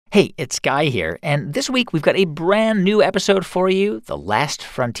Hey, it's Guy here, and this week we've got a brand new episode for you, The Last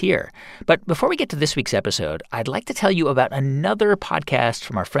Frontier. But before we get to this week's episode, I'd like to tell you about another podcast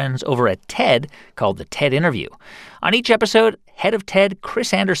from our friends over at TED called The TED Interview. On each episode, head of TED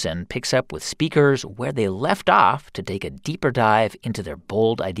Chris Anderson picks up with speakers where they left off to take a deeper dive into their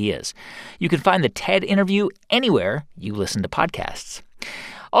bold ideas. You can find the TED Interview anywhere you listen to podcasts.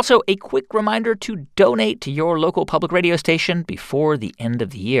 Also, a quick reminder to donate to your local public radio station before the end of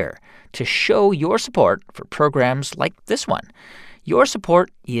the year to show your support for programs like this one. Your support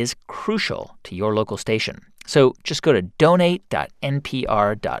is crucial to your local station. So just go to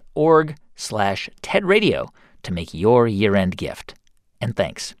donate.npr.org/TEDradio to make your year-end gift. And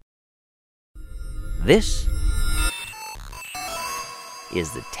thanks. This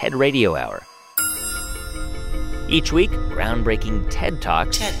is the TED Radio Hour. Each week, groundbreaking TED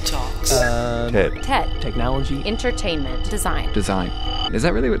Talks. TED Talks. TED. Technology. Entertainment. Design. Is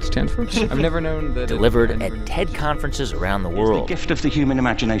that really what it stands for? I've never known that. Delivered at TED conferences around the world. The gift of the human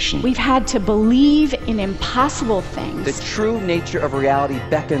imagination. We've had to believe in impossible things. The true nature of reality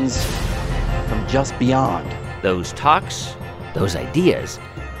beckons from just beyond. Those talks, those ideas,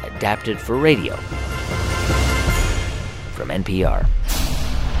 adapted for radio. From NPR.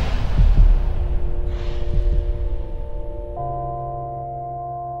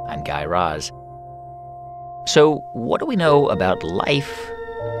 I'm Guy Raz. So, what do we know about life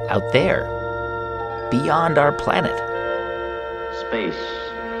out there, beyond our planet? Space,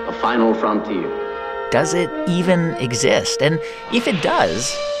 a final frontier. Does it even exist? And if it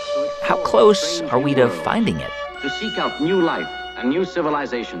does, how close are we to finding it? To seek out new life and new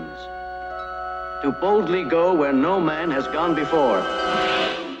civilizations. To boldly go where no man has gone before.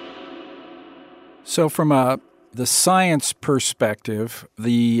 So from the science perspective,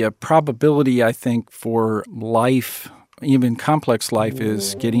 the probability, I think, for life, even complex life,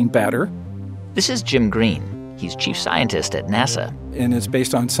 is getting better. This is Jim Green. He's chief scientist at NASA. And it's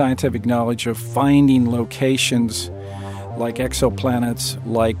based on scientific knowledge of finding locations like exoplanets,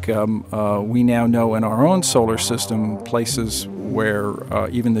 like we now know in our own solar system, places where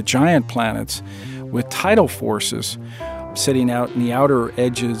even the giant planets with tidal forces sitting out in the outer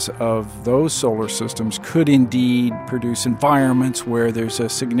edges of those solar systems could indeed produce environments where there's a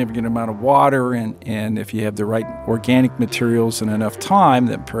significant amount of water, and if you have the right organic materials and enough time,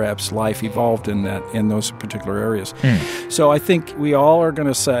 that perhaps life evolved in those particular areas. So I think we all are going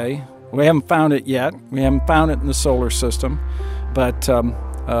to say, we haven't found it yet. We haven't found it in the solar system, but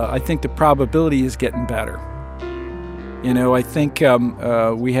I think the probability is getting better. You know, I think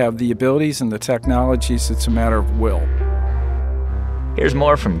we have the abilities and the technologies. It's a matter of will. Here's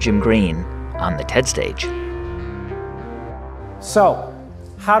more from Jim Green on the TED stage. So,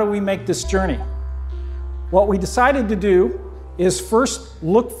 how do we make this journey? What we decided to do is first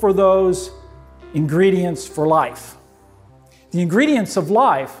look for those ingredients for life. The ingredients of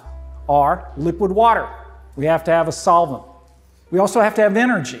life are liquid water. We have to have a solvent. We also have to have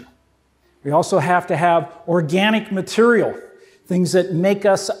energy. We also have to have organic material, things that make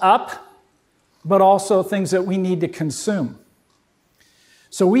us up, but also things that we need to consume.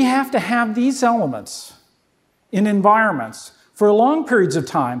 So we have to have these elements in environments for long periods of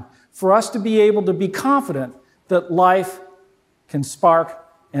time for us to be able to be confident that life can spark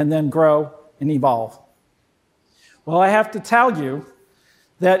and then grow and evolve. Well, I have to tell you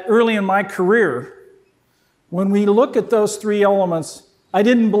that early in my career, when we look at those three elements, I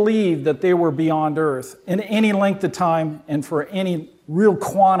didn't believe that they were beyond Earth in any length of time and for any real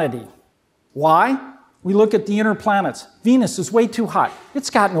quantity. Why? We look at the inner planets. Venus is way too hot. It's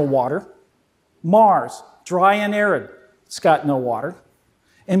got no water. Mars, dry and arid. It's got no water.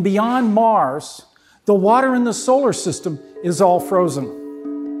 And beyond Mars, the water in the solar system is all frozen.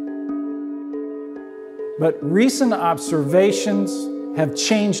 But recent observations have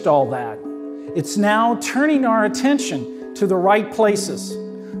changed all that. It's now turning our attention to the right places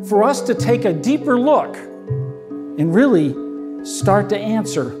for us to take a deeper look and really start to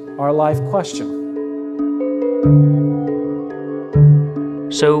answer our life question.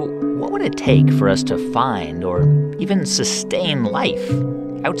 So, what would it take for us to find or even sustain life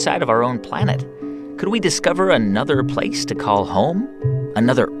outside of our own planet? Could we discover another place to call home?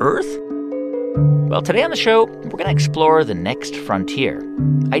 Another Earth? Well, today on the show, we're going to explore the next frontier.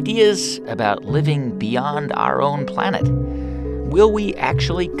 Ideas about living beyond our own planet. Will we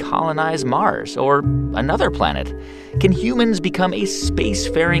actually colonize Mars or another planet? Can humans become a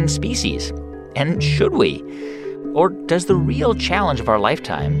spacefaring species? And should we? Or does the real challenge of our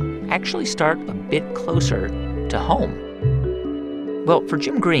lifetime actually start a bit closer to home? Well, for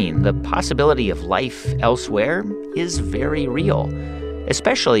Jim Green, the possibility of life elsewhere is very real.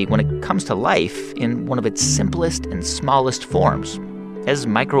 especially when it comes to life in one of its simplest and smallest forms, as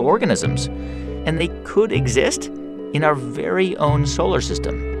microorganisms. And they could exist in our very own solar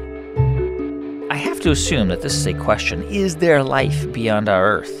system. I have to assume that this is a question, is there life beyond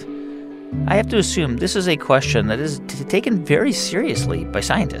our Earth? I have to assume this is a question that is taken very seriously by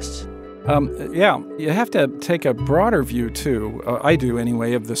scientists. You have to take a broader view, too. I do,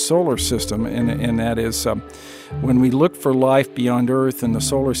 anyway, of the solar system, and that is when we look for life beyond Earth in the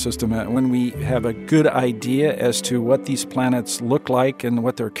solar system, when we have a good idea as to what these planets look like and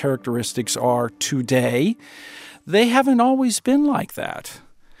what their characteristics are today, they haven't always been like that.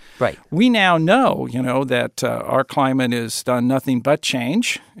 Right. We now know, that our climate has done nothing but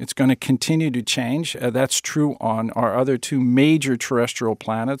change. It's going to continue to change. That's true on our other two major terrestrial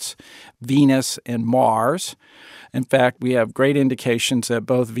planets, Venus and Mars. In fact, we have great indications that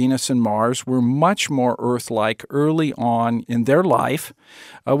both Venus and Mars were much more Earth-like early on in their life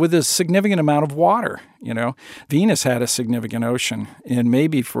with a significant amount of water. Venus had a significant ocean, and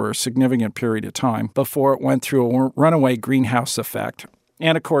maybe for a significant period of time before it went through a runaway greenhouse effect.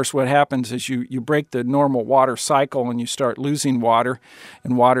 And, of course, what happens is you break the normal water cycle and you start losing water,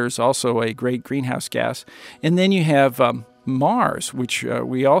 and water is also a great greenhouse gas. And then you have Mars, which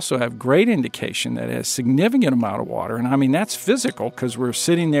we also have great indication that it has significant amount of water. And, I mean, that's physical because we're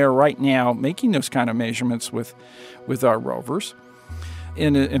sitting there right now making those kind of measurements with our rovers.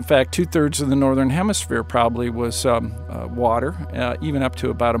 In fact, 2/3 of the northern hemisphere probably was water, even up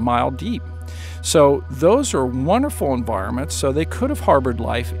to about a mile deep. So those are wonderful environments, so they could have harbored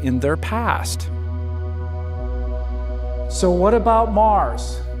life in their past. So what about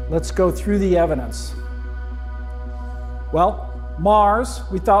Mars? Let's go through the evidence. Well, Mars,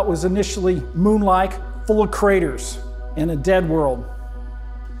 we thought, was initially moon-like, full of craters, and a dead world.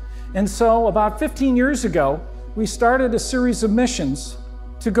 And so about 15 years ago, we started a series of missions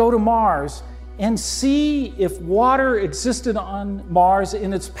to go to Mars and see if water existed on Mars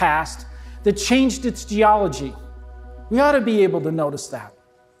in its past that changed its geology. We ought to be able to notice that.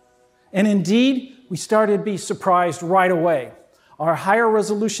 And indeed, we started to be surprised right away. Our higher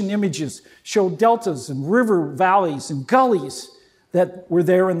resolution images show deltas and river valleys and gullies that were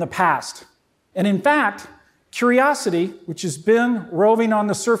there in the past. And in fact, Curiosity, which has been roving on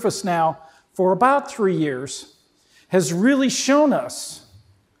the surface now for about 3 years, has really shown us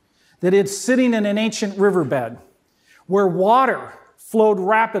that it's sitting in an ancient riverbed where water flowed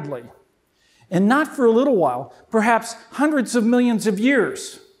rapidly. And not for a little while, perhaps hundreds of millions of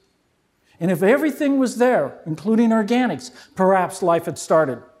years. And if everything was there, including organics, perhaps life had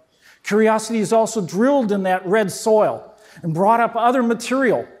started. Curiosity is also drilled in that red soil and brought up other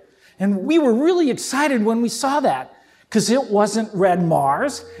material. And we were really excited when we saw that, because it wasn't red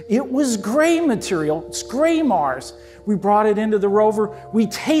Mars, it was gray material. It's gray Mars. We brought it into the rover, we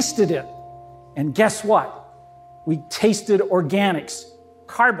tasted it. And guess what? We tasted organics,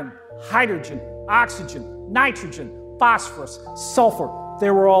 carbon, hydrogen, oxygen, nitrogen, phosphorus, sulfur. They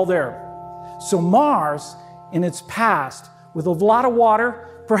were all there. So Mars, in its past, with a lot of water,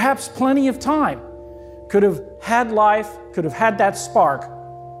 perhaps plenty of time, could have had life, could have had that spark,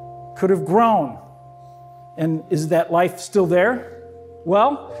 could have grown. And is that life still there?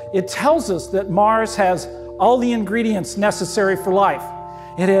 Well, it tells us that Mars has all the ingredients necessary for life.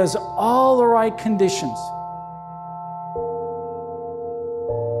 It has all the right conditions.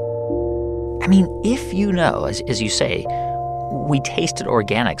 I mean, if you know, as you say, we tasted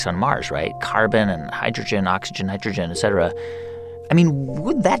organics on Mars, right? Carbon and hydrogen, oxygen, nitrogen, etc. I mean,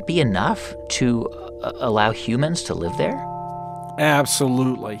 would that be enough to allow humans to live there?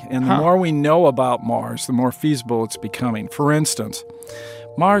 Absolutely. And the more we know about Mars, the more feasible it's becoming. For instance,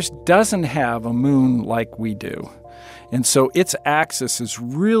 Mars doesn't have a moon like we do. And so its axis is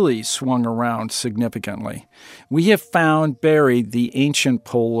really swung around significantly. We have found buried the ancient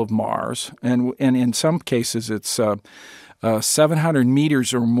pole of Mars, and in some cases it's 700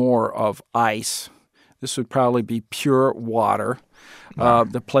 meters or more of ice. This would probably be pure water.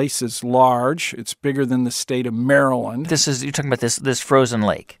 The place is large. It's bigger than the state of Maryland. You're talking about this frozen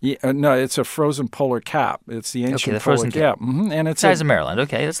lake? Yeah, no, it's a frozen polar cap. It's the ancient the frozen polar cap. cap. Mm-hmm. And it's size of Maryland.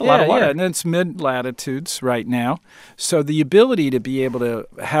 Okay, that's a lot of water. Yeah, and it's mid-latitudes right now. So the ability to be able to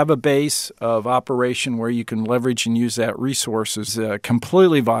have a base of operation where you can leverage and use that resource is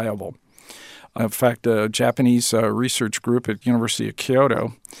completely viable. In fact, a Japanese research group at University of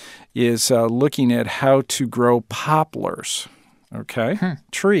Kyoto is looking at how to grow poplars Okay?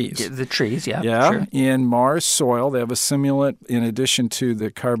 Trees. The trees, yeah. Yeah. Sure. In Mars soil, they have a simulant in addition to the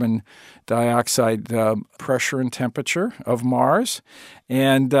carbon dioxide pressure and temperature of Mars.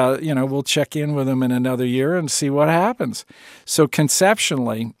 And, we'll check in with them in another year and see what happens. So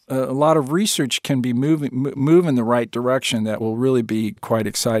conceptually, a lot of research can be move in the right direction that will really be quite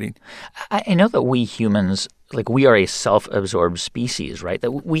exciting. I know that we humans, we are a self-absorbed species, right?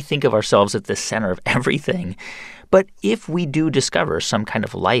 That we think of ourselves at the center of everything. But if we do discover some kind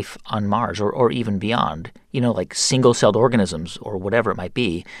of life on Mars or even beyond, like single-celled organisms or whatever it might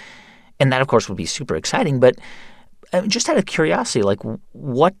be, and that, of course, would be super exciting. But just out of curiosity,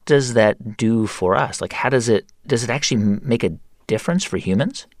 what does that do for us? How does it actually make a difference for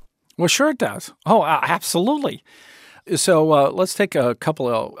humans? Well, sure it does. Oh, absolutely. So let's take a couple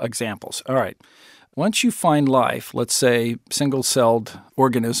of examples. All right. Once you find life, let's say single-celled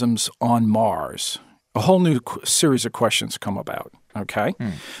organisms on Mars, a whole new series of questions come about, okay?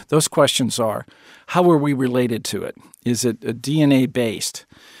 Those questions are, how are we related to it? Is it DNA-based?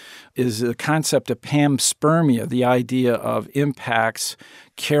 Is the concept of panspermia, the idea of impacts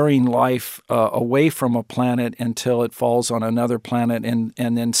carrying life away from a planet until it falls on another planet and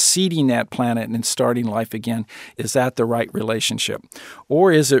then seeding that planet and starting life again, is that the right relationship?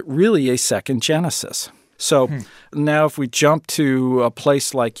 Or is it really a second genesis? So now if we jump to a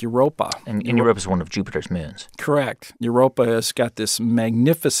place like Europa. And Europa is one of Jupiter's moons. Correct. Europa has got this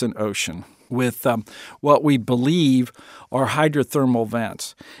magnificent ocean with what we believe are hydrothermal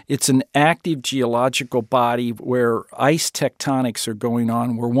vents. It's an active geological body where ice tectonics are going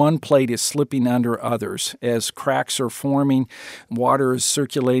on, where one plate is slipping under others. As cracks are forming, water is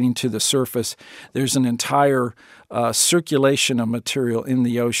circulating to the surface. There's an entire circulation of material in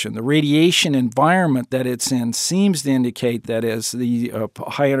the ocean. The radiation environment that it's in seems to indicate that as the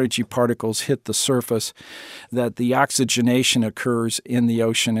high-energy particles hit the surface, that the oxygenation occurs in the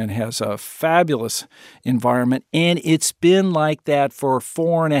ocean and has a fabulous environment. And it's been like that for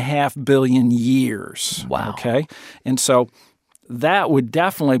 4.5 billion years. Wow. Okay? And so that would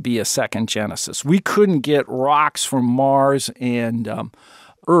definitely be a second genesis. We couldn't get rocks from Mars and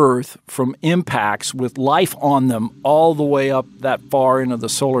Earth from impacts with life on them all the way up that far into the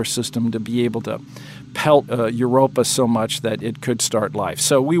solar system to be able to pelt Europa so much that it could start life.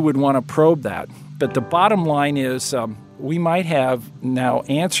 So we would want to probe that. But the bottom line is we might have now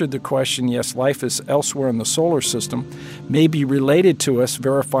answered the question, yes, life is elsewhere in the solar system, maybe related to us,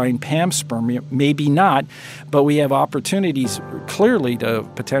 verifying panspermia, maybe not, but we have opportunities clearly to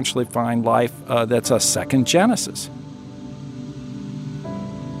potentially find life that's a second genesis.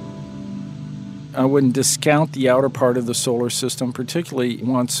 I wouldn't discount the outer part of the solar system, particularly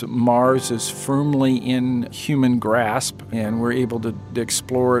once Mars is firmly in human grasp and we're able to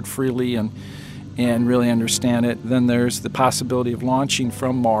explore it freely and really understand it. Then there's the possibility of launching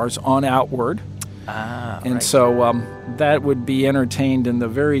from Mars on outward. And so that would be entertained in the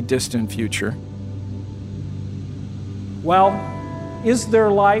very distant future. Well, is there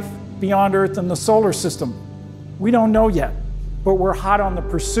life beyond Earth in the solar system? We don't know yet, but we're hot on the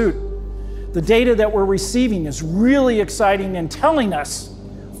pursuit. The data that we're receiving is really exciting and telling us,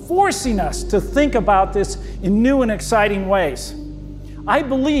 forcing us to think about this in new and exciting ways. I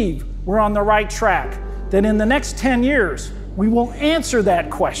believe we're on the right track, that in the next 10 years, we will answer that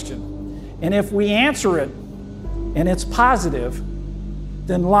question. And if we answer it, and it's positive,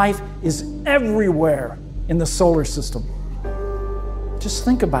 then life is everywhere in the solar system. Just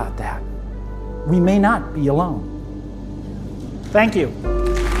think about that. We may not be alone. Thank you.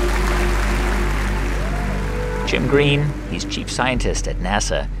 Jim Green, he's chief scientist at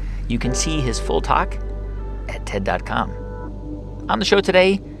NASA. You can see his full talk at TED.com. On the show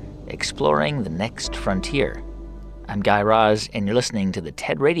today, exploring the next frontier. I'm Guy Raz, and you're listening to the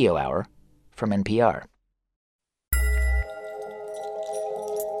TED Radio Hour from NPR.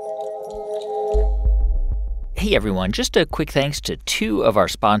 Hey everyone, just a quick thanks to two of our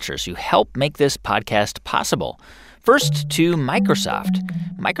sponsors who help make this podcast possible. First, to Microsoft.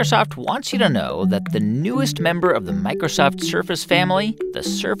 Microsoft wants you to know that the newest member of the Microsoft Surface family, the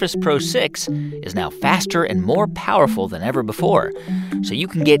Surface Pro 6, is now faster and more powerful than ever before. So you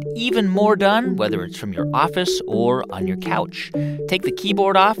can get even more done, whether it's from your office or on your couch. Take the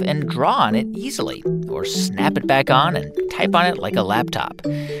keyboard off and draw on it easily, or snap it back on and type on it like a laptop.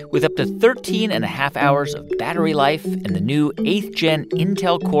 With up to 13 and a half hours of battery life and the new 8th Gen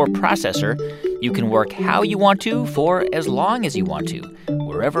Intel Core processor, you can work how you want to for as long as you want to,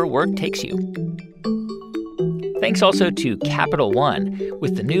 wherever work takes you. Thanks also to Capital One.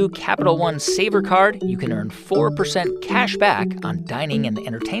 With the new Capital One Saver Card, you can earn 4% cash back on dining and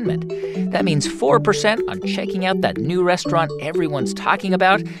entertainment. That means 4% on checking out that new restaurant everyone's talking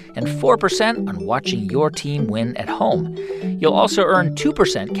about and 4% on watching your team win at home. You'll also earn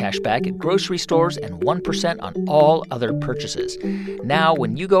 2% cash back at grocery stores and 1% on all other purchases. Now,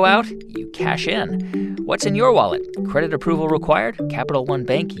 when you go out, you cash in. What's in your wallet? Credit approval required. Capital One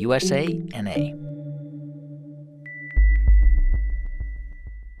Bank, USA, N.A.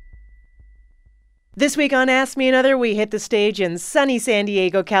 This week on Ask Me Another, we hit the stage in sunny San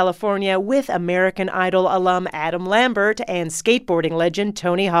Diego, California, with American Idol alum Adam Lambert and skateboarding legend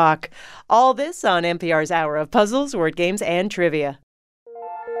Tony Hawk. All this on NPR's Hour of Puzzles, Word Games, and Trivia.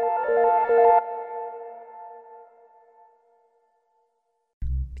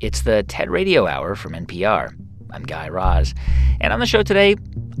 It's the TED Radio Hour from NPR. I'm Guy Raz. And on the show today,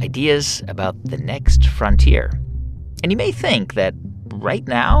 ideas about the next frontier. And you may think that right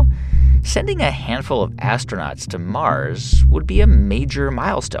now, sending a handful of astronauts to Mars would be a major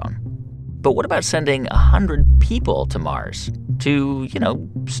milestone. But what about sending 100 people to Mars to,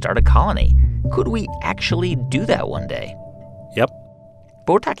 start a colony? Could we actually do that one day? Yep.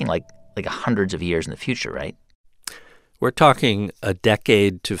 But we're talking like hundreds of years in the future, right? We're talking a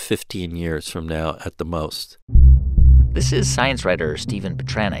decade to 15 years from now at the most. This is science writer Stephen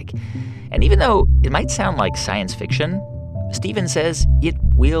Petranek. And even though it might sound like science fiction, Stephen says it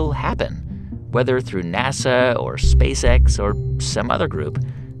will happen. Whether through NASA or SpaceX or some other group,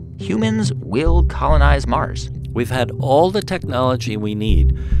 humans will colonize Mars. We've had all the technology we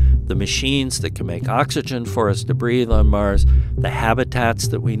need, the machines that can make oxygen for us to breathe on Mars, the habitats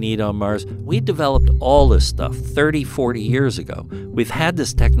that we need on Mars. We developed all this stuff 30, 40 years ago. We've had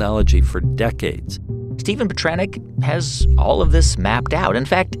this technology for decades. Stephen Petranek has all of this mapped out. In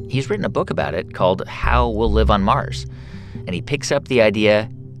fact, he's written a book about it called How We'll Live on Mars. And he picks up the idea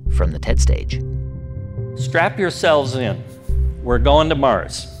from the TED stage. Strap yourselves in. We're going to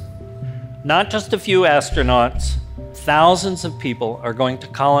Mars. Not just a few astronauts. Thousands of people are going to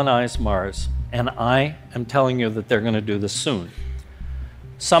colonize Mars, and I am telling you that they're going to do this soon.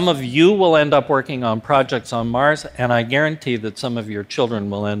 Some of you will end up working on projects on Mars, and I guarantee that some of your children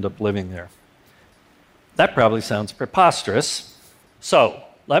will end up living there. That probably sounds preposterous. So,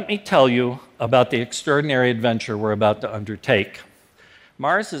 let me tell you about the extraordinary adventure we're about to undertake.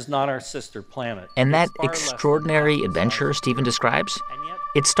 Mars is not our sister planet. And that extraordinary adventure Stephen describes,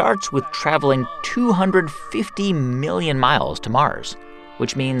 it starts with traveling 250 million miles to Mars,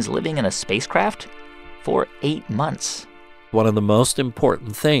 which means living in a spacecraft for 8 months. One of the most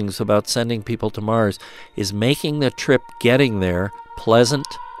important things about sending people to Mars is making the trip getting there pleasant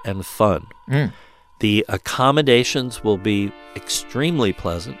and fun. The accommodations will be extremely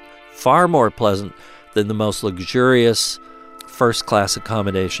pleasant, far more pleasant than the most luxurious first-class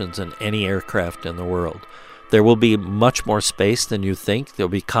accommodations in any aircraft in the world. There will be much more space than you think. There'll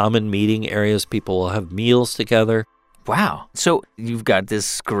be common meeting areas. People will have meals together. Wow. So you've got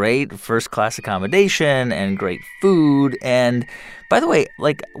this great first-class accommodation and great food. And by the way,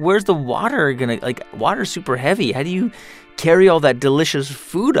 where's the water water's super heavy. How do you carry all that delicious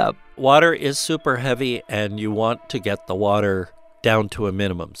food up? Water is super heavy, and you want to get the water down to a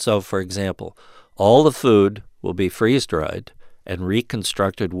minimum. So, for example, all the food will be freeze-dried and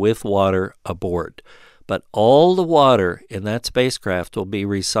reconstructed with water aboard. But all the water in that spacecraft will be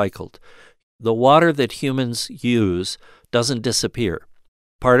recycled. The water that humans use doesn't disappear.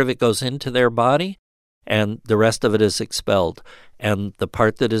 Part of it goes into their body, and the rest of it is expelled. And the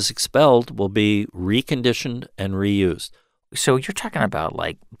part that is expelled will be reconditioned and reused. So you're talking about,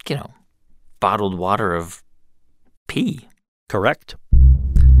 bottled water of pee. Correct.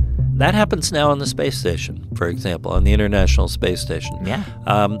 That happens now on the space station, for example, on the International Space Station. Yeah.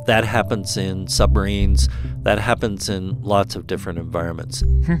 That happens in submarines. That happens in lots of different environments.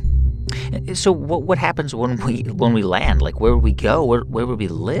 So what happens when we land? Where would we go? Where would we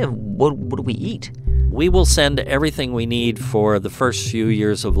live? What do we eat? We will send everything we need for the first few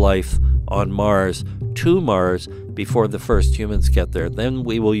years of life on Mars to Mars before the first humans get there. Then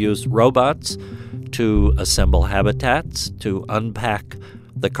we will use robots to assemble habitats, to unpack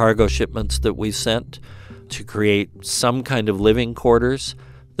the cargo shipments that we sent, to create some kind of living quarters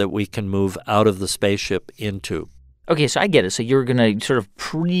that we can move out of the spaceship into. Okay, so I get it. So you're going to sort of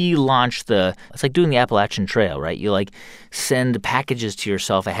pre-launch it's like doing the Appalachian Trail, right? You send packages to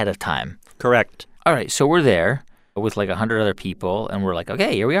yourself ahead of time. Correct. All right, so we're there with 100 other people, and we're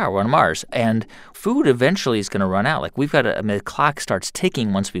okay, here we are, we're on Mars. And food eventually is going to run out. We've got the clock starts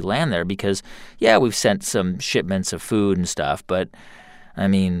ticking once we land there because, yeah, we've sent some shipments of food and stuff, but I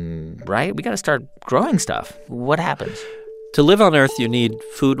mean, right? We got to start growing stuff. What happens? To live on Earth, you need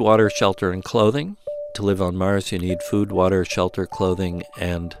food, water, shelter, and clothing. To live on Mars, you need food, water, shelter, clothing,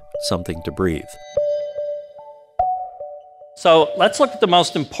 and something to breathe. So let's look at the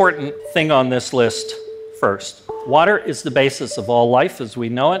most important thing on this list first. Water is the basis of all life as we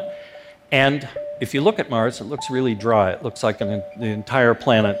know it. And if you look at Mars, it looks really dry. It looks like the entire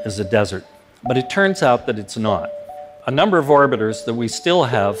planet is a desert. But it turns out that it's not. A number of orbiters that we still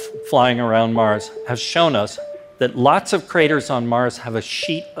have flying around Mars have shown us that lots of craters on Mars have a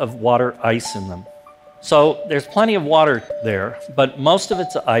sheet of water ice in them. So there's plenty of water there, but most of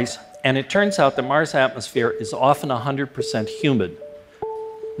it's ice. And it turns out that Mars' atmosphere is often 100% humid.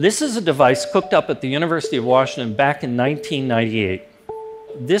 This is a device cooked up at the University of Washington back in 1998.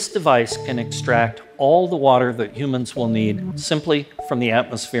 This device can extract all the water that humans will need simply from the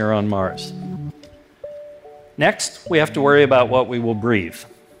atmosphere on Mars. Next, we have to worry about what we will breathe.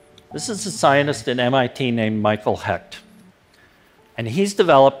 This is a scientist at MIT named Michael Hecht. And he's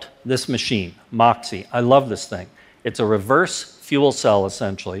developed this machine, MOXIE. I love this thing. It's a reverse fuel cell,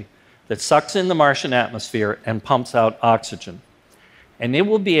 essentially, that sucks in the Martian atmosphere and pumps out oxygen. And it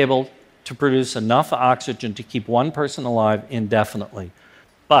will be able to produce enough oxygen to keep one person alive indefinitely.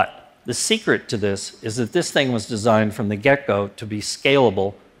 But the secret to this is that this thing was designed from the get-go to be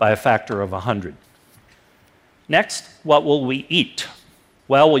scalable by a factor of 100. Next, what will we eat?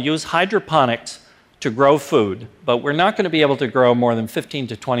 Well, we'll use hydroponics to grow food, but we're not going to be able to grow more than 15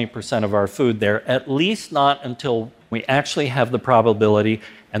 to 20% of our food there, at least not until we actually have the probability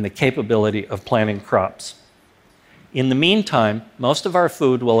and the capability of planting crops. In the meantime, most of our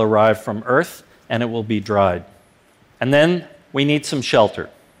food will arrive from Earth and it will be dried. And then we need some shelter.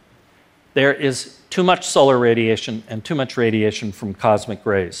 There is too much solar radiation and too much radiation from cosmic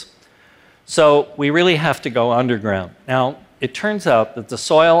rays. So we really have to go underground. Now, it turns out that the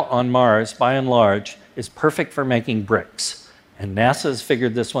soil on Mars, by and large, is perfect for making bricks. And NASA has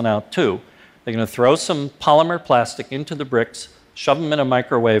figured this one out too. They're going to throw some polymer plastic into the bricks, shove them in a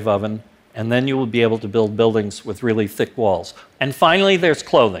microwave oven, and then you will be able to build buildings with really thick walls. And finally, there's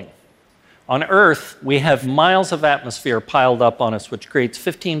clothing. On Earth, we have miles of atmosphere piled up on us, which creates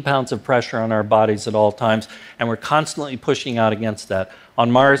 15 pounds of pressure on our bodies at all times, and we're constantly pushing out against that.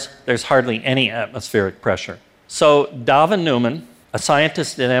 On Mars, there's hardly any atmospheric pressure. So Davin Newman, a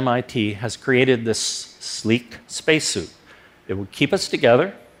scientist at MIT, has created this sleek spacesuit. It will keep us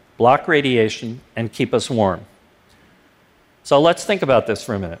together, block radiation, and keep us warm. So let's think about this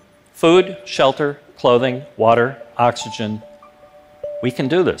for a minute. Food, shelter, clothing, water, oxygen. We can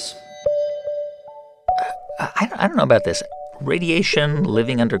do this. I don't know about this. Radiation,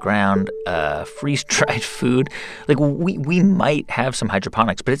 living underground, freeze-dried food. Like, we might have some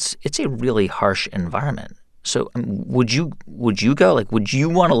hydroponics, but it's a really harsh environment. So would you go? Like, would you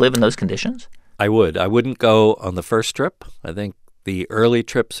want to live in those conditions? I would. I wouldn't go on the first trip. I think the early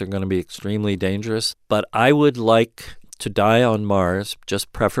trips are going to be extremely dangerous. But I would like to die on Mars,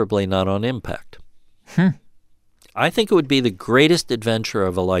 just preferably not on impact. I think it would be the greatest adventure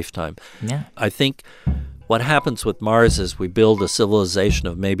of a lifetime. Yeah. I think what happens with Mars is we build a civilization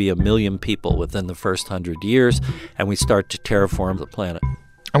of maybe 1 million people within the first 100 years, and we start to terraform the planet.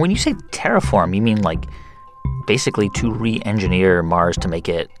 And when you say terraform, you mean like basically to re-engineer Mars to make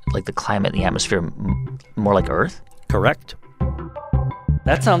it like the climate and the atmosphere more like Earth? Correct.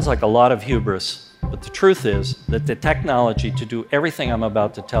 That sounds like a lot of hubris, but the truth is that the technology to do everything I'm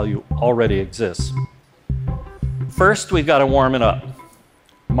about to tell you already exists. First, we've got to warm it up.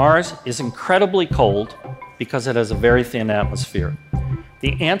 Mars is incredibly cold because it has a very thin atmosphere.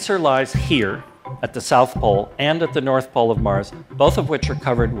 The answer lies here at the South Pole and at the North Pole of Mars, both of which are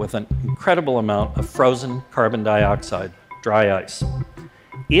covered with an incredible amount of frozen carbon dioxide, dry ice.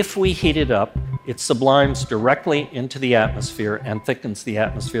 If we heat it up, it sublimes directly into the atmosphere and thickens the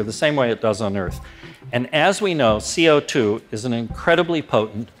atmosphere the same way it does on Earth. And as we know, CO2 is an incredibly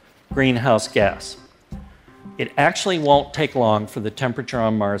potent greenhouse gas. It actually won't take long for the temperature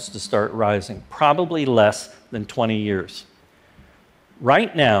on Mars to start rising, probably less than 20 years.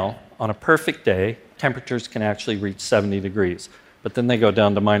 Right now, on a perfect day, temperatures can actually reach 70 degrees, but then they go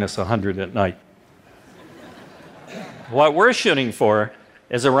down to minus 100 at night. What we're shooting for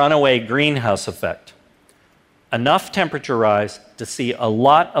is a runaway greenhouse effect. Enough temperature rise to see a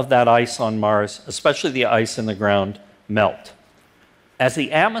lot of that ice on Mars, especially the ice in the ground, melt. As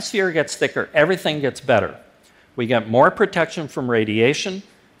the atmosphere gets thicker, everything gets better. We get more protection from radiation,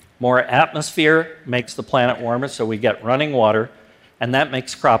 more atmosphere makes the planet warmer, so we get running water, and that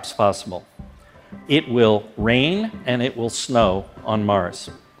makes crops possible. It will rain and it will snow on Mars.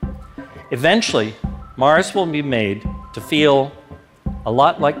 Eventually, Mars will be made to feel a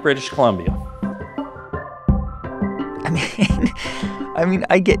lot like British Columbia. I mean,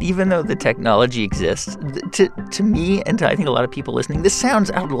 I get, even though the technology exists, to me and to I think a lot of people listening, this sounds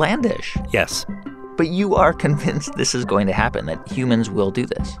outlandish. Yes. But you are convinced this is going to happen, that humans will do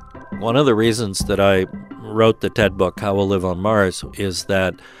this. One of the reasons that I wrote the TED book, How We'll Live on Mars, is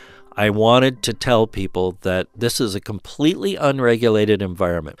that I wanted to tell people that this is a completely unregulated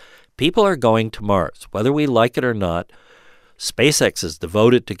environment. People are going to Mars, whether we like it or not. SpaceX is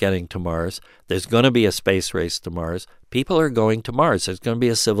devoted to getting to Mars. There's going to be a space race to Mars. People are going to Mars. There's going to be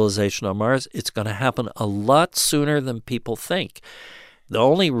a civilization on Mars. It's going to happen a lot sooner than people think. The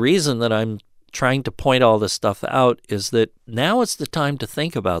only reason that I'm trying to point all this stuff out is that now is the time to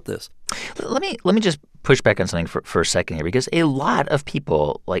think about this. Let me just push back on something for a second here, because a lot of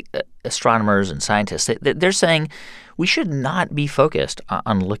people, like astronomers and scientists, they're saying we should not be focused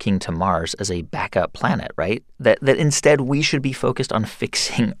on looking to Mars as a backup planet, right? That instead we should be focused on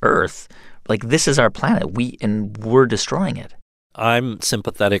fixing Earth. Like, this is our planet, we're destroying it. I'm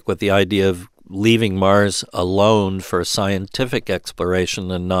sympathetic with the idea of leaving Mars alone for scientific exploration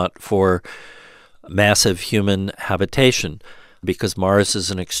and not for massive human habitation, because Mars is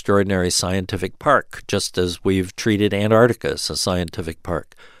an extraordinary scientific park, just as we've treated Antarctica as a scientific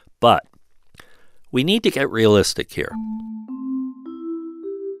park. But we need to get realistic here.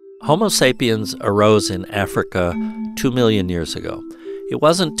 Homo sapiens arose in Africa 2 million years ago. It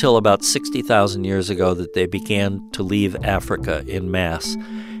wasn't until about 60,000 years ago that they began to leave Africa in mass,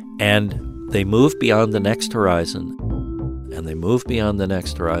 and they moved beyond the next horizon, and they moved beyond the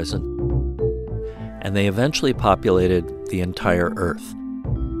next horizon, and they eventually populated the entire Earth.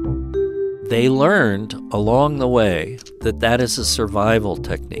 They learned along the way that that is a survival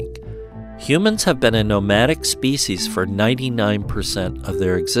technique. Humans have been a nomadic species for 99% of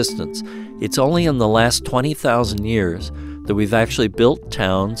their existence. It's only in the last 20,000 years that we've actually built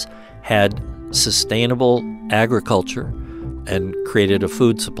towns, had sustainable agriculture, and created a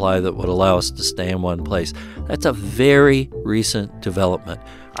food supply that would allow us to stay in one place. That's a very recent development.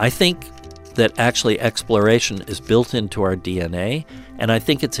 I think that actually exploration is built into our DNA, and I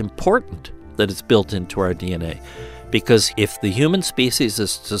think it's important that it's built into our DNA, because if the human species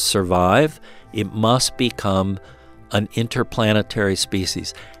is to survive, it must become an interplanetary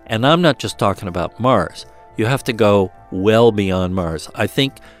species. And I'm not just talking about Mars. You have to go well beyond Mars. I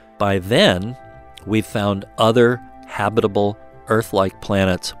think by then we've found other habitable Earth-like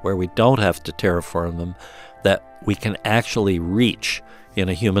planets where we don't have to terraform them, that we can actually reach in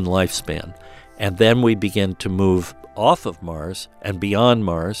a human lifespan. And then we begin to move off of Mars and beyond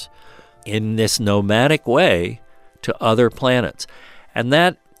Mars in this nomadic way to other planets. And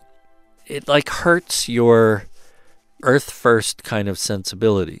that, it like hurts your Earth first kind of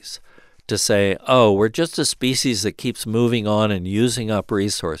sensibilities to say, oh, we're just a species that keeps moving on and using up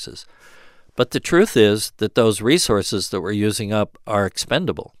resources. But the truth is that those resources that we're using up are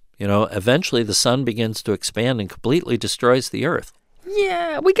expendable. You know, eventually the sun begins to expand and completely destroys the Earth.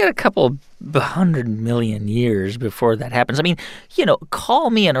 Yeah, we get a couple 100 million years before that happens. I mean, you know,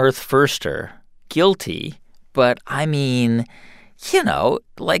 call me an Earth firster, guilty, but I mean, you know,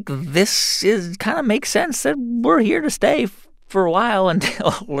 like, this is kind of makes sense that we're here to stay for a while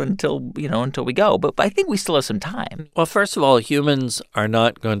until we go. But I think we still have some time. Well, first of all, humans are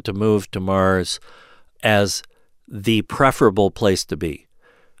not going to move to Mars as the preferable place to be.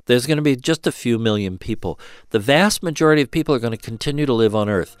 There's going to be just a few million people. The vast majority of people are going to continue to live on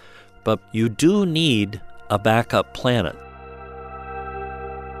Earth. But you do need a backup planet.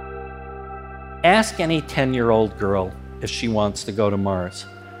 Ask any 10-year-old girl if she wants to go to Mars.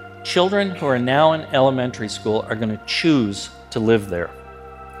 Children who are now in elementary school are going to choose to live there.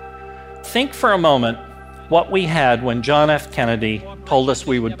 Think for a moment what we had when John F. Kennedy told us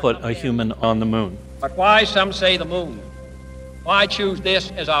we would put a human on the moon. But why, some say, the moon? Why choose this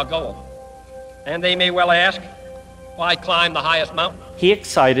as our goal? And they may well ask, why climb the highest mountain? He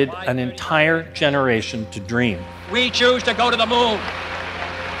excited an entire generation to dream. We choose to go to the moon.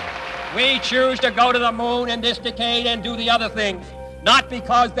 We choose to go to the moon in this decade and do the other things, not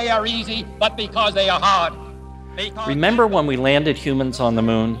because they are easy, but because they are hard. Remember when we landed humans on the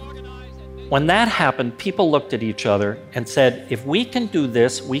moon? When that happened, people looked at each other and said, if we can do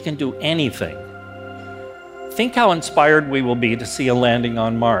this, we can do anything. Think how inspired we will be to see a landing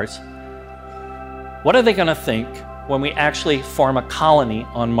on Mars. What are they going to think when we actually form a colony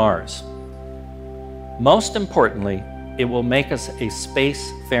on Mars? Most importantly, it will make us a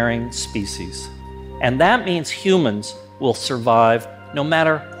space-faring species. And that means humans will survive no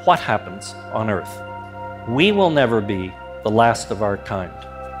matter what happens on Earth. We will never be the last of our kind.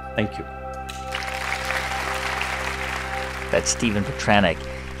 Thank you. That's Stephen Petranek.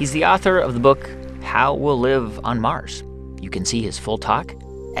 He's the author of the book, How We'll Live on Mars. You can see his full talk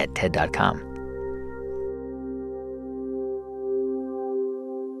at TED.com.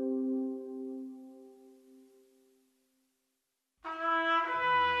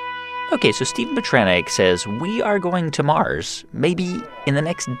 Okay, so Stephen Petranek says we are going to Mars maybe in the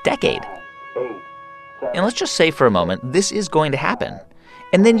next decade. And let's just say for a moment, this is going to happen.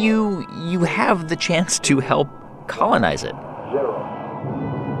 And then you have the chance to help colonize it.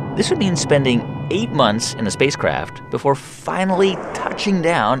 This would mean spending 8 months in a spacecraft before finally touching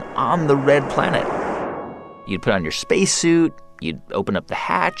down on the red planet. You'd put on your spacesuit, you'd open up the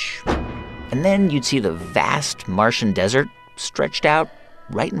hatch, and then you'd see the vast Martian desert stretched out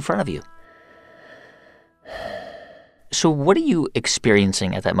right in front of you. So what are you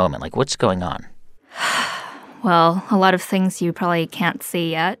experiencing at that moment? Like, what's going on? Well, a lot of things you probably can't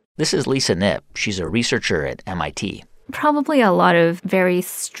see yet. This is Lisa Knipp. She's a researcher at MIT. Probably a lot of very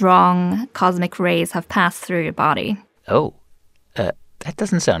strong cosmic rays have passed through your body. Oh, that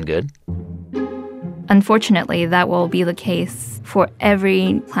doesn't sound good. Unfortunately, that will be the case for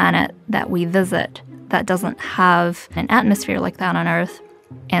every planet that we visit that doesn't have an atmosphere like that on Earth.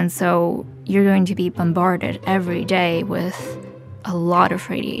 And so you're going to be bombarded every day with a lot of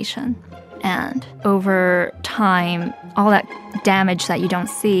radiation. And over time, all that damage that you don't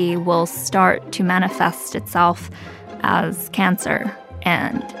see will start to manifest itself as cancer,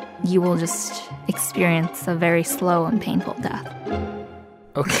 and you will just experience a very slow and painful death.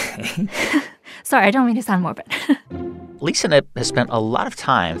 Okay. Sorry, I don't mean to sound morbid. Lisa Knipp has spent a lot of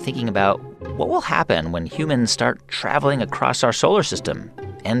time thinking about what will happen when humans start traveling across our solar system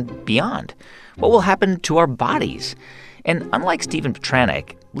and beyond. What will happen to our bodies? And unlike Stephen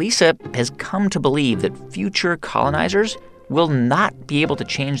Petranek, Lisa has come to believe that future colonizers will not be able to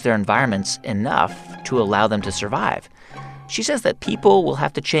change their environments enough to allow them to survive. She says that people will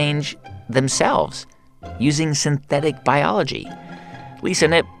have to change themselves using synthetic biology. Lisa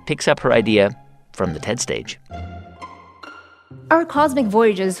Knipp picks up her idea from the TED stage. Our cosmic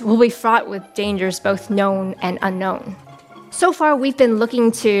voyages will be fraught with dangers both known and unknown. So far, we've been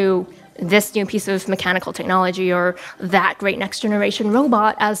looking to this new piece of mechanical technology or that great next generation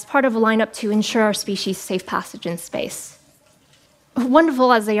robot as part of a lineup to ensure our species' safe passage in space.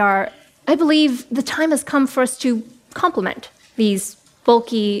 Wonderful as they are, I believe the time has come for us to complement these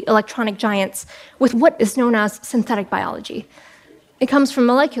bulky electronic giants with what is known as synthetic biology. It comes from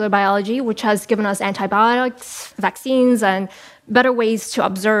molecular biology, which has given us antibiotics, vaccines, and better ways to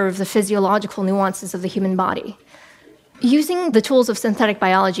observe the physiological nuances of the human body. Using the tools of synthetic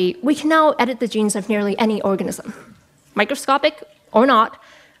biology, we can now edit the genes of nearly any organism, microscopic or not,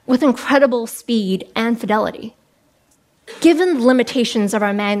 with incredible speed and fidelity. Given the limitations of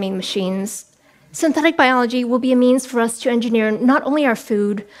our man-made machines, synthetic biology will be a means for us to engineer not only our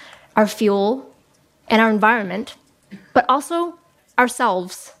food, our fuel, and our environment, but also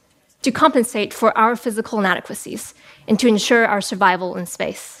ourselves to compensate for our physical inadequacies and to ensure our survival in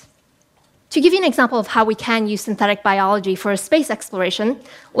space. To give you an example of how we can use synthetic biology for space exploration,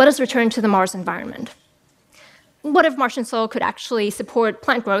 let us return to the Mars environment. What if Martian soil could actually support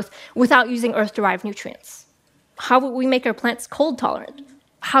plant growth without using Earth-derived nutrients? How would we make our plants cold tolerant?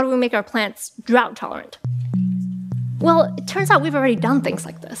 How do we make our plants drought tolerant? Well, it turns out we've already done things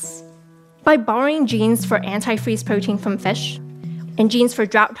like this. By borrowing genes for antifreeze protein from fish and genes for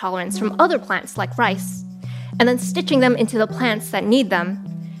drought tolerance from other plants like rice, and then stitching them into the plants that need them,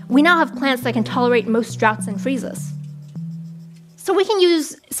 we now have plants that can tolerate most droughts and freezes. So we can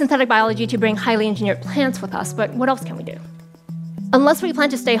use synthetic biology to bring highly engineered plants with us, but what else can we do? Unless we plan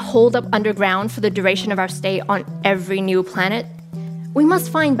to stay holed up underground for the duration of our stay on every new planet, we must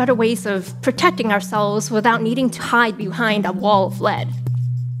find better ways of protecting ourselves without needing to hide behind a wall of lead.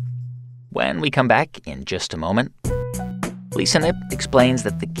 When we come back in just a moment, Lisa Knipp explains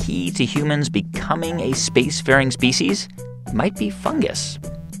that the key to humans becoming a spacefaring species might be fungus.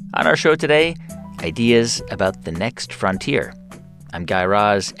 On our show today, ideas about the next frontier. I'm Guy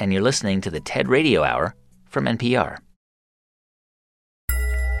Raz, and you're listening to the TED Radio Hour from NPR.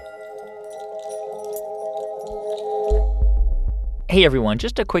 Hey everyone,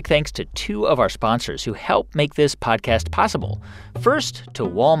 just a quick thanks to two of our sponsors who help make this podcast possible. First, to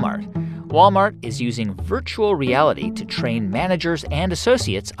Walmart. Walmart is using virtual reality to train managers and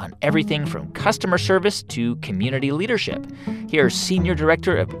associates on everything from customer service to community leadership. Here's Senior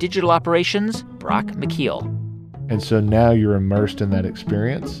Director of Digital Operations, Brock McKeel. And so now you're immersed in that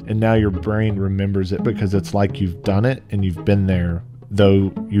experience, and now your brain remembers it because it's like you've done it and you've been there,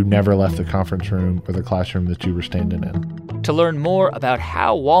 though you never left the conference room or the classroom that you were standing in. To learn more about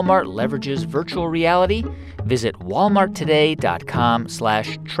how Walmart leverages virtual reality, visit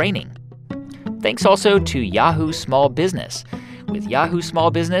walmarttoday.com/training. Thanks also to Yahoo Small Business. With Yahoo Small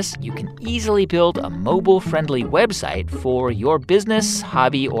Business, you can easily build a mobile-friendly website for your business,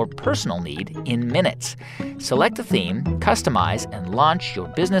 hobby, or personal need in minutes. Select a theme, customize, and launch your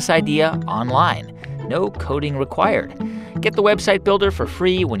business idea online. No coding required. Get the website builder for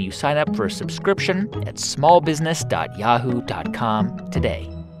free when you sign up for a subscription at smallbusiness.yahoo.com today.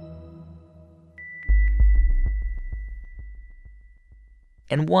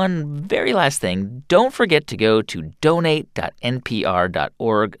 And one very last thing, don't forget to go to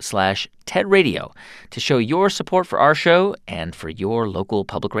donate.npr.org/TEDRadio to show your support for our show and for your local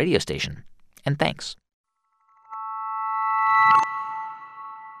public radio station. And thanks.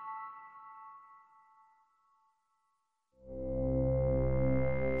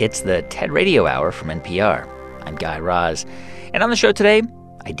 It's the TED Radio Hour from NPR. I'm Guy Raz. And on the show today,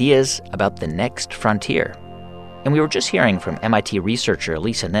 ideas about the next frontier. And we were just hearing from MIT researcher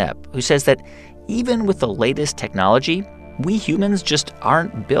Lisa Knepp, who says that even with the latest technology, we humans just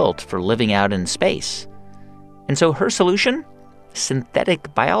aren't built for living out in space. And so her solution?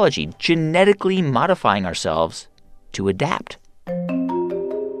 Synthetic biology, genetically modifying ourselves to adapt.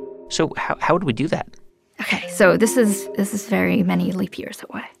 So how would we do that? Okay, so this is very many leap years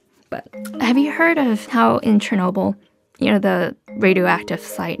away. But have you heard of how in Chernobyl, the radioactive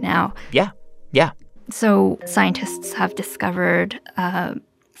site now? Yeah. So scientists have discovered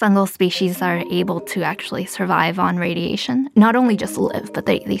fungal species that are able to actually survive on radiation. Not only just live, but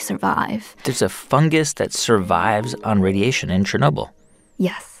they survive. There's a fungus that survives on radiation in Chernobyl.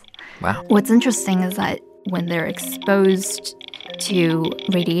 Yes. Wow. What's interesting is that when they're exposed to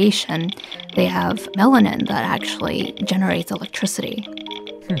radiation, they have melanin that actually generates electricity.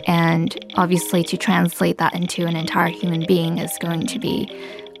 And obviously to translate that into an entire human being is going to be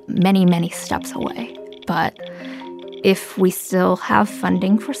many, many steps away. But if we still have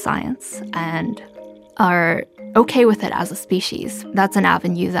funding for science and are okay with it as a species, that's an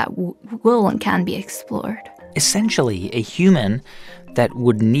avenue that will and can be explored. Essentially, a human that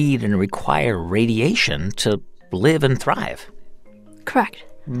would need and require radiation to live and thrive. Correct.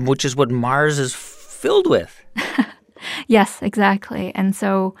 Which is what Mars is filled with. Yes, exactly. And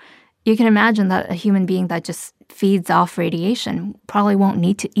so you can imagine that a human being that just feeds off radiation probably won't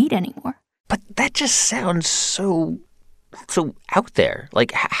need to eat anymore. But that just sounds so out there.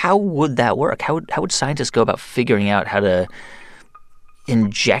 Like, how would that work? How would scientists go about figuring out how to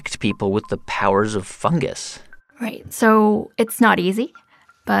inject people with the powers of fungus? Right. So it's not easy,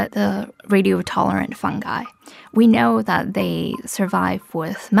 but the radiotolerant fungi, we know that they survive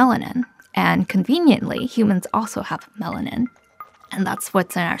with melanin. And conveniently, humans also have melanin. And that's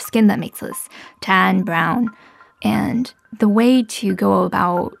what's in our skin that makes us tan, brown. And the way to go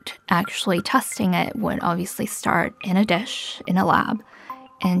about actually testing it would obviously start in a dish, in a lab,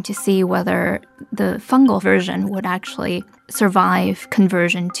 and to see whether the fungal version would actually survive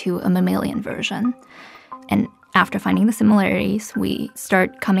conversion to a mammalian version. And after finding the similarities, we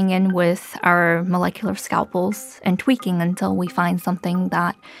start coming in with our molecular scalpels and tweaking until we find something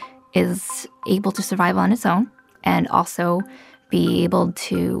that is able to survive on its own and also be able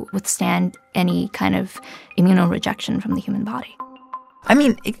to withstand any kind of immunorejection from the human body. I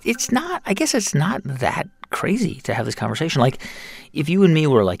mean, it's not that crazy to have this conversation. Like, if you and me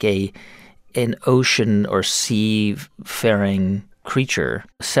were like an ocean or sea-faring creature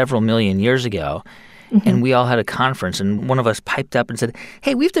several million years ago, and we all had a conference, and one of us piped up and said,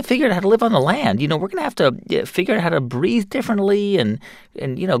 hey, we have to figure out how to live on the land. We're going to have to figure out how to breathe differently and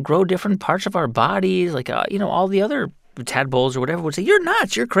grow different parts of our bodies. Like, all the other tadpoles or whatever would say, you're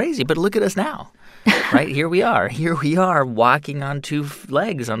nuts, you're crazy, but look at us now. Right? Here we are walking on two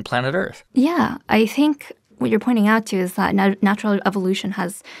legs on planet Earth. Yeah, I think what you're pointing out to is that natural evolution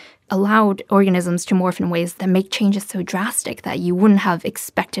has allowed organisms to morph in ways that make changes so drastic that you wouldn't have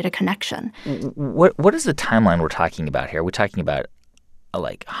expected a connection. What is the timeline we're talking about here? Are we talking about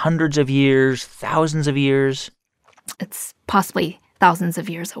like hundreds of years, thousands of years? It's possibly thousands of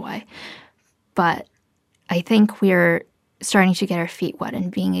years away. But I think we're starting to get our feet wet and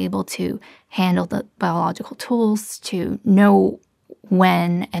being able to handle the biological tools to know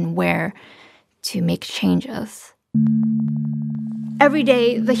when and where to make changes. Every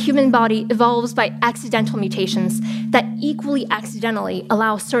day, the human body evolves by accidental mutations that equally accidentally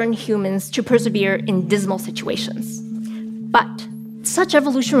allow certain humans to persevere in dismal situations. But such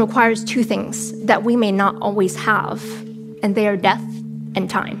evolution requires two things that we may not always have, and they are death and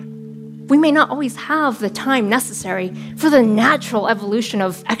time. We may not always have the time necessary for the natural evolution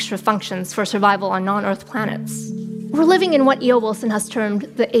of extra functions for survival on non-Earth planets. We're living in what E.O. Wilson has termed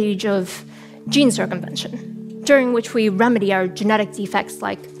the age of gene circumvention, during which we remedy our genetic defects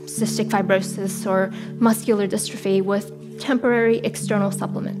like cystic fibrosis or muscular dystrophy with temporary external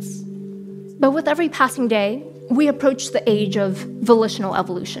supplements. But with every passing day, we approach the age of volitional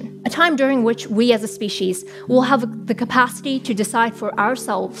evolution, a time during which we as a species will have the capacity to decide for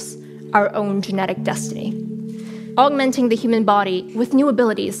ourselves our own genetic destiny. Augmenting the human body with new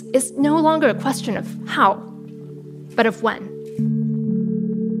abilities is no longer a question of how, but of when.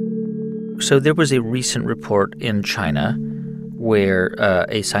 So there was a recent report in China where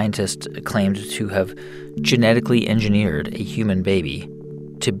a scientist claimed to have genetically engineered a human baby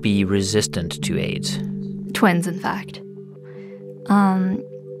to be resistant to AIDS. Twins, in fact.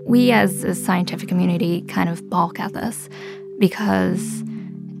 We as a scientific community kind of balk at this because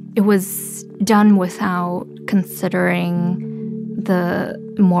it was done without considering the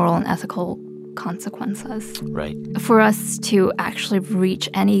moral and ethical consequences. Right. For us to actually reach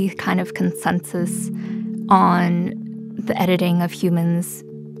any kind of consensus on the editing of humans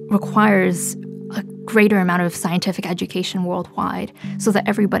requires a greater amount of scientific education worldwide so that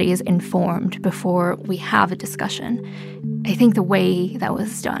everybody is informed before we have a discussion. I think the way that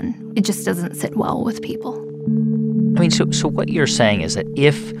was done, it just doesn't sit well with people. I mean, so what you're saying is that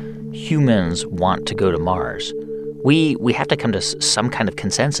if humans want to go to Mars, we have to come to some kind of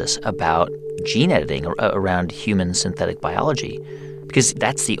consensus about gene editing around human synthetic biology, because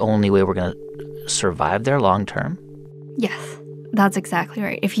that's the only way we're going to survive there long term? Yes, that's exactly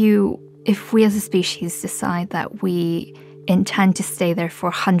right. If we as a species decide that we intend to stay there for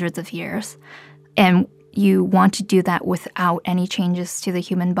hundreds of years, and you want to do that without any changes to the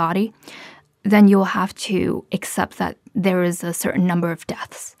human body, then you'll have to accept that there is a certain number of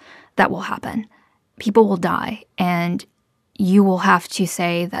deaths that will happen. People will die, and you will have to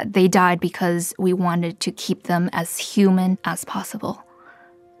say that they died because we wanted to keep them as human as possible.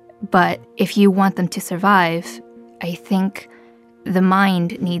 But if you want them to survive, I think the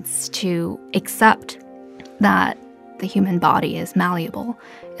mind needs to accept that the human body is malleable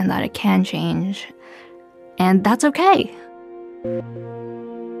and that it can change, and that's okay.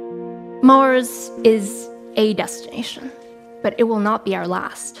 Mars is a destination, but it will not be our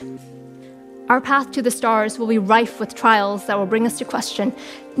last. Our path to the stars will be rife with trials that will bring us to question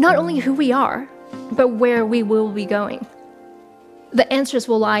not only who we are, but where we will be going. The answers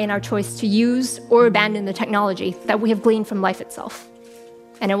will lie in our choice to use or abandon the technology that we have gleaned from life itself,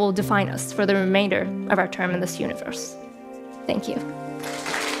 and it will define us for the remainder of our term in this universe. Thank you.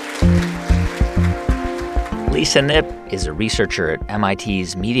 Lisa Knipp is a researcher at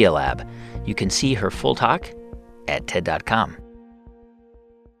MIT's Media Lab. You can see her full talk at TED.com.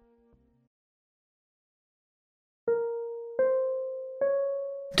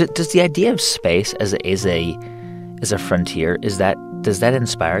 Does the idea of space as a frontier, does that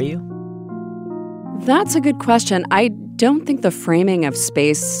inspire you? That's a good question. I don't think the framing of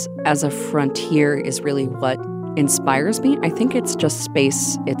space as a frontier is really what inspires me. I think it's just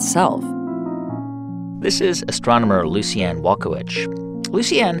space itself. This is astronomer Lucianne Walkowicz.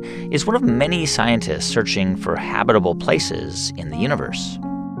 Lucianne is one of many scientists searching for habitable places in the universe.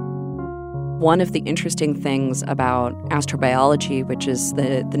 One of the interesting things about astrobiology, which is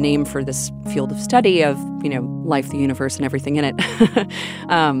the name for this field of study of, life, the universe, and everything in it,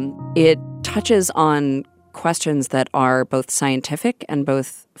 it touches on questions that are both scientific and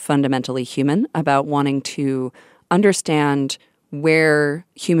both fundamentally human about wanting to understand where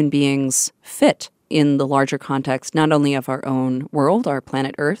human beings fit in the larger context, not only of our own world, our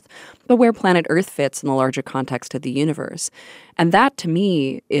planet Earth, but where planet Earth fits in the larger context of the universe. And that, to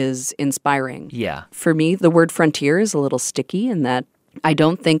me, is inspiring. Yeah. For me, the word frontier is a little sticky in that I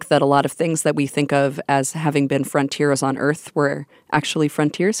don't think that a lot of things that we think of as having been frontiers on Earth were actually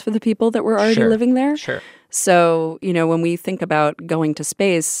frontiers for the people that were already living there. Sure. So, when we think about going to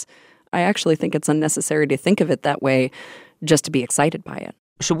space, I actually think it's unnecessary to think of it that way just to be excited by it.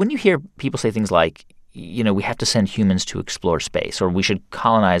 So when you hear people say things like, we have to send humans to explore space, or we should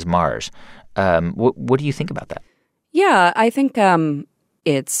colonize Mars, what do you think about that? Yeah, I think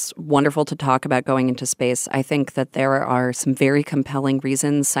it's wonderful to talk about going into space. I think that there are some very compelling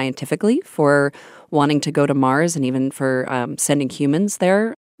reasons scientifically for wanting to go to Mars and even for sending humans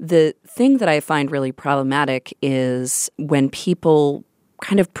there. The thing that I find really problematic is when people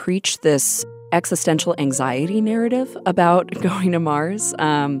kind of preach this existential anxiety narrative about going to Mars,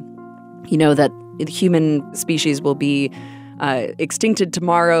 that the human species will be extincted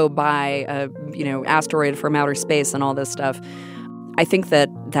tomorrow by asteroid from outer space and all this stuff. I think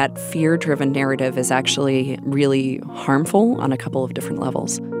that fear-driven narrative is actually really harmful on a couple of different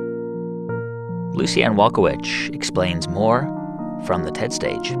levels. Lucianne Walkowicz explains more from the TED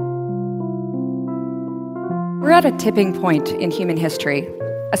stage. We're at a tipping point in human history,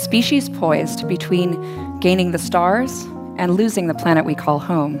 a species poised between gaining the stars and losing the planet we call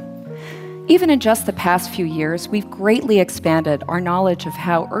home. Even in just the past few years, we've greatly expanded our knowledge of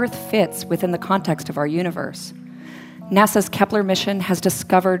how Earth fits within the context of our universe. NASA's Kepler mission has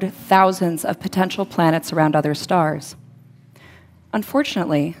discovered thousands of potential planets around other stars.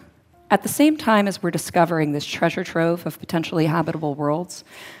 Unfortunately, at the same time as we're discovering this treasure trove of potentially habitable worlds,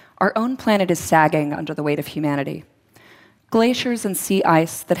 our own planet is sagging under the weight of humanity. Glaciers and sea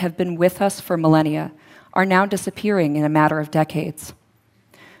ice that have been with us for millennia are now disappearing in a matter of decades.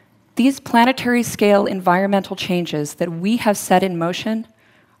 These planetary-scale environmental changes that we have set in motion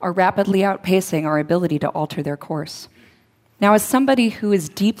are rapidly outpacing our ability to alter their course. Now, as somebody who is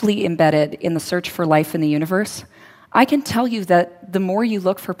deeply embedded in the search for life in the universe, I can tell you that the more you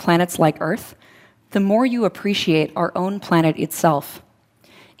look for planets like Earth, the more you appreciate our own planet itself.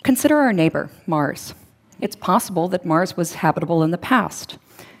 Consider our neighbor, Mars. It's possible that Mars was habitable in the past,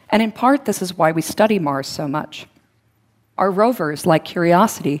 and in part, this is why we study Mars so much. Our rovers, like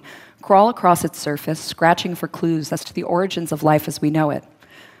Curiosity, crawl across its surface, scratching for clues as to the origins of life as we know it.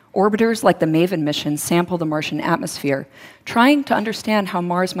 Orbiters like the MAVEN mission sample the Martian atmosphere, trying to understand how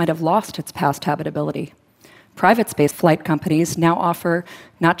Mars might have lost its past habitability. Private space flight companies now offer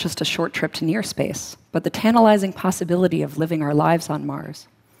not just a short trip to near space, but the tantalizing possibility of living our lives on Mars.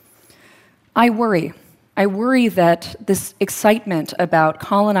 I worry that this excitement about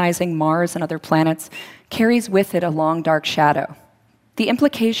colonizing Mars and other planets carries with it a long, dark shadow. The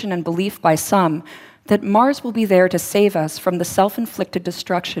implication and belief by some that Mars will be there to save us from the self-inflicted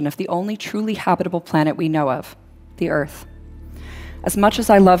destruction of the only truly habitable planet we know of, the Earth. As much as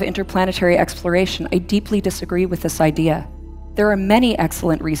I love interplanetary exploration, I deeply disagree with this idea. There are many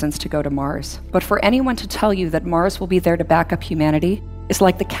excellent reasons to go to Mars, but for anyone to tell you that Mars will be there to back up humanity is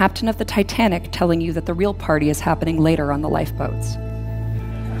like the captain of the Titanic telling you that the real party is happening later on the lifeboats.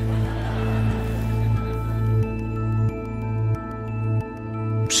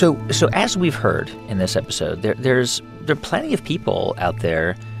 So as we've heard in this episode, there are plenty of people out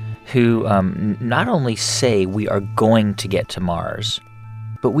there who not only say we are going to get to Mars,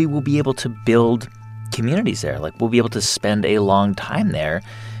 but we will be able to build communities there. Like, we'll be able to spend a long time there.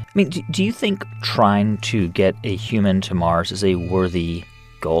 I mean, do you think trying to get a human to Mars is a worthy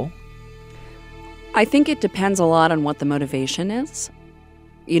goal? I think it depends a lot on what the motivation is.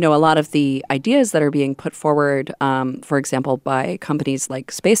 You know, a lot of the ideas that are being put forward, for example, by companies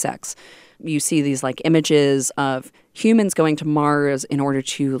like SpaceX, you see these like images of humans going to Mars in order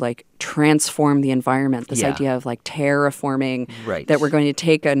to like transform the environment. This idea of like terraforming, that we're going to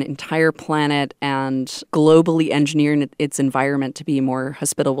take an entire planet and globally engineer its environment to be more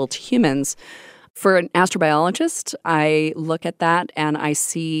hospitable to humans. For an astrobiologist, I look at that and I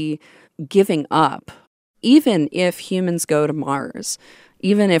see giving up. Even if humans go to Mars,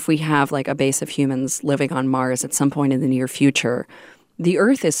 even if we have like a base of humans living on Mars at some point in the near future, the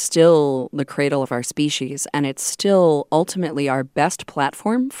Earth is still the cradle of our species, and it's still ultimately our best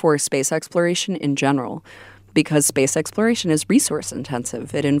platform for space exploration in general, because space exploration is resource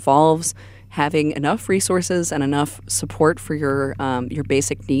intensive. It involves having enough resources and enough support for your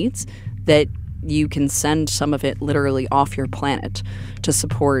basic needs that you can send some of it literally off your planet to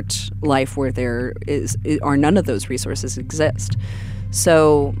support life where there are none of those resources exist.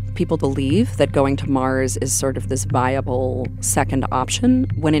 So people believe that going to Mars is sort of this viable second option,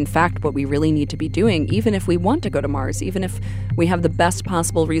 when in fact what we really need to be doing, even if we want to go to Mars, even if we have the best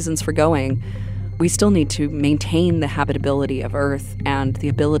possible reasons for going, we still need to maintain the habitability of Earth and the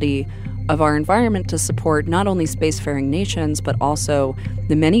ability of our environment to support not only spacefaring nations, but also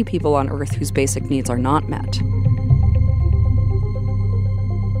the many people on Earth whose basic needs are not met.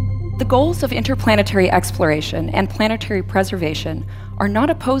 The goals of interplanetary exploration and planetary preservation are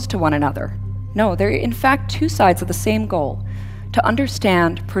not opposed to one another. No, they're in fact two sides of the same goal: to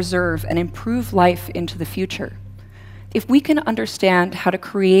understand, preserve, and improve life into the future. If we can understand how to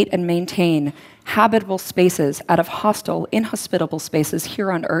create and maintain habitable spaces out of hostile, inhospitable spaces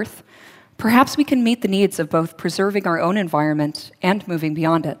here on Earth, perhaps we can meet the needs of both preserving our own environment and moving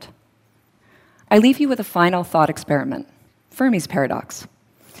beyond it. I leave you with a final thought experiment: Fermi's paradox.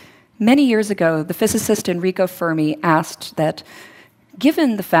 Many years ago, the physicist Enrico Fermi asked that,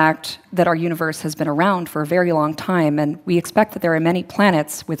 given the fact that our universe has been around for a very long time and we expect that there are many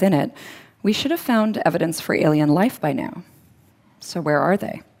planets within it, we should have found evidence for alien life by now. So where are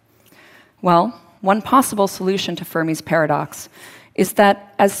they? Well, one possible solution to Fermi's paradox is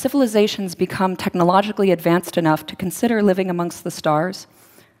that as civilizations become technologically advanced enough to consider living amongst the stars,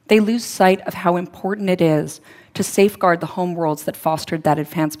 They lose sight of how important it is to safeguard the homeworlds that fostered that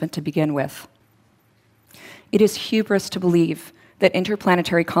advancement to begin with. It is hubris to believe that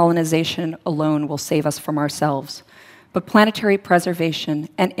interplanetary colonization alone will save us from ourselves. But planetary preservation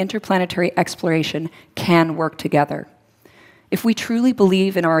and interplanetary exploration can work together. If we truly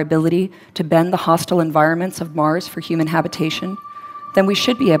believe in our ability to bend the hostile environments of Mars for human habitation, then we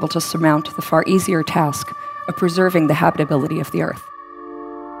should be able to surmount the far easier task of preserving the habitability of the Earth.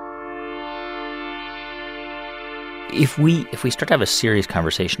 If we start to have a serious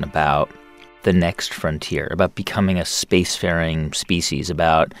conversation about the next frontier, about becoming a spacefaring species,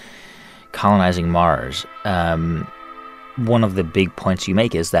 about colonizing Mars, one of the big points you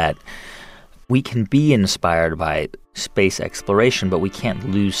make is that we can be inspired by space exploration, but we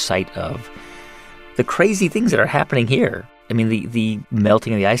can't lose sight of the crazy things that are happening here. I mean, the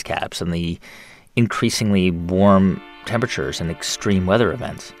melting of the ice caps and the increasingly warm temperatures and extreme weather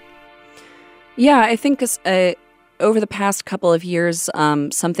events. Yeah, I think over the past couple of years,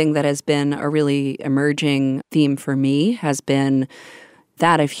 something that has been a really emerging theme for me has been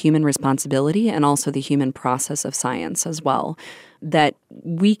that of human responsibility and also the human process of science as well. That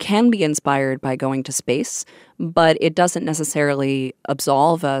we can be inspired by going to space, but it doesn't necessarily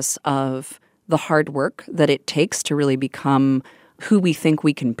absolve us of the hard work that it takes to really become who we think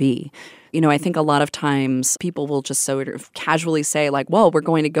we can be. You know, I think a lot of times people will just sort of casually say, like, well, we're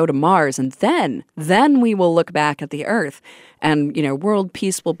going to go to Mars, and then we will look back at the Earth, and, you know, world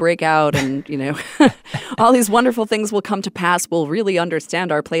peace will break out, and, you know, all these wonderful things will come to pass. We'll really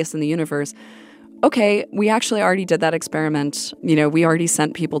understand our place in the universe. Okay, we actually already did that experiment. You know, we already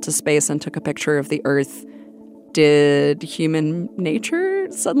sent people to space and took a picture of the Earth. Did human nature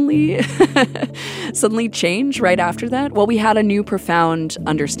suddenly change right after that? Well, we had a new profound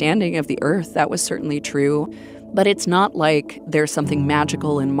understanding of the Earth. That was certainly true. But it's not like there's something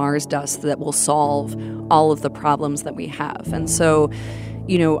magical in Mars dust that will solve all of the problems that we have. And so,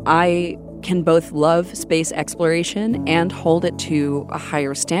 you know, I can both love space exploration and hold it to a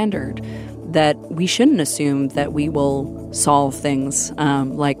higher standard, that we shouldn't assume that we will solve things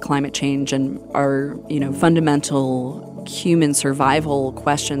like climate change and our, you know, fundamental human survival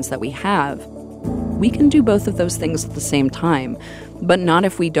questions that we have. We can do both of those things at the same time, but not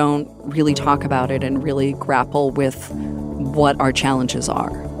if we don't really talk about it and really grapple with what our challenges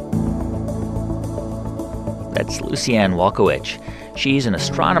are. That's Lucianne Walkowicz. She's an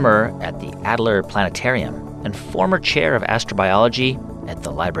astronomer at the Adler Planetarium and former chair of astrobiology at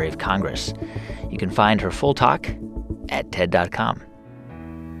the Library of Congress. You can find her full talk at TED.com.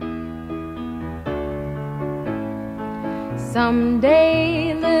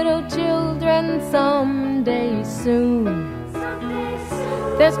 Someday, little children, someday soon,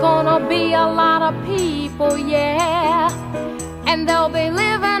 there's gonna be a lot of people, yeah, and they'll be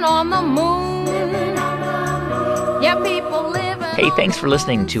living on the moon. Yeah, people living. Hey, thanks for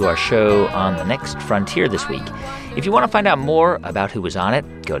listening to our show on the next frontier this week. If you want to find out more about who was on it,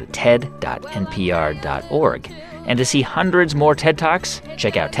 go to ted.npr.org. And to see hundreds more TED Talks,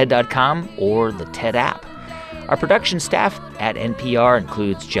 check out TED.com or the TED app. Our production staff at NPR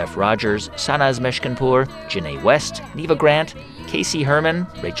includes Jeff Rogers, Sanaz Meshkinpour, Janae West, Neva Grant, Casey Herman,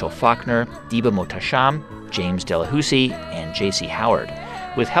 Rachel Faulkner, Diba Motasham, James Delahousie, and J.C. Howard,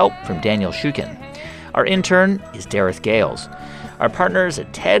 with help from Daniel Shukin. Our intern is Dareth Gales. Our partners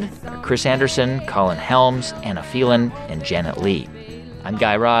at TED are Chris Anderson, Colin Helms, Anna Phelan, and Janet Lee. I'm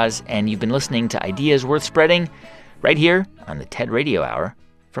Guy Raz, and you've been listening to Ideas Worth Spreading right here on the TED Radio Hour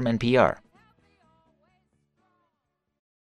from NPR.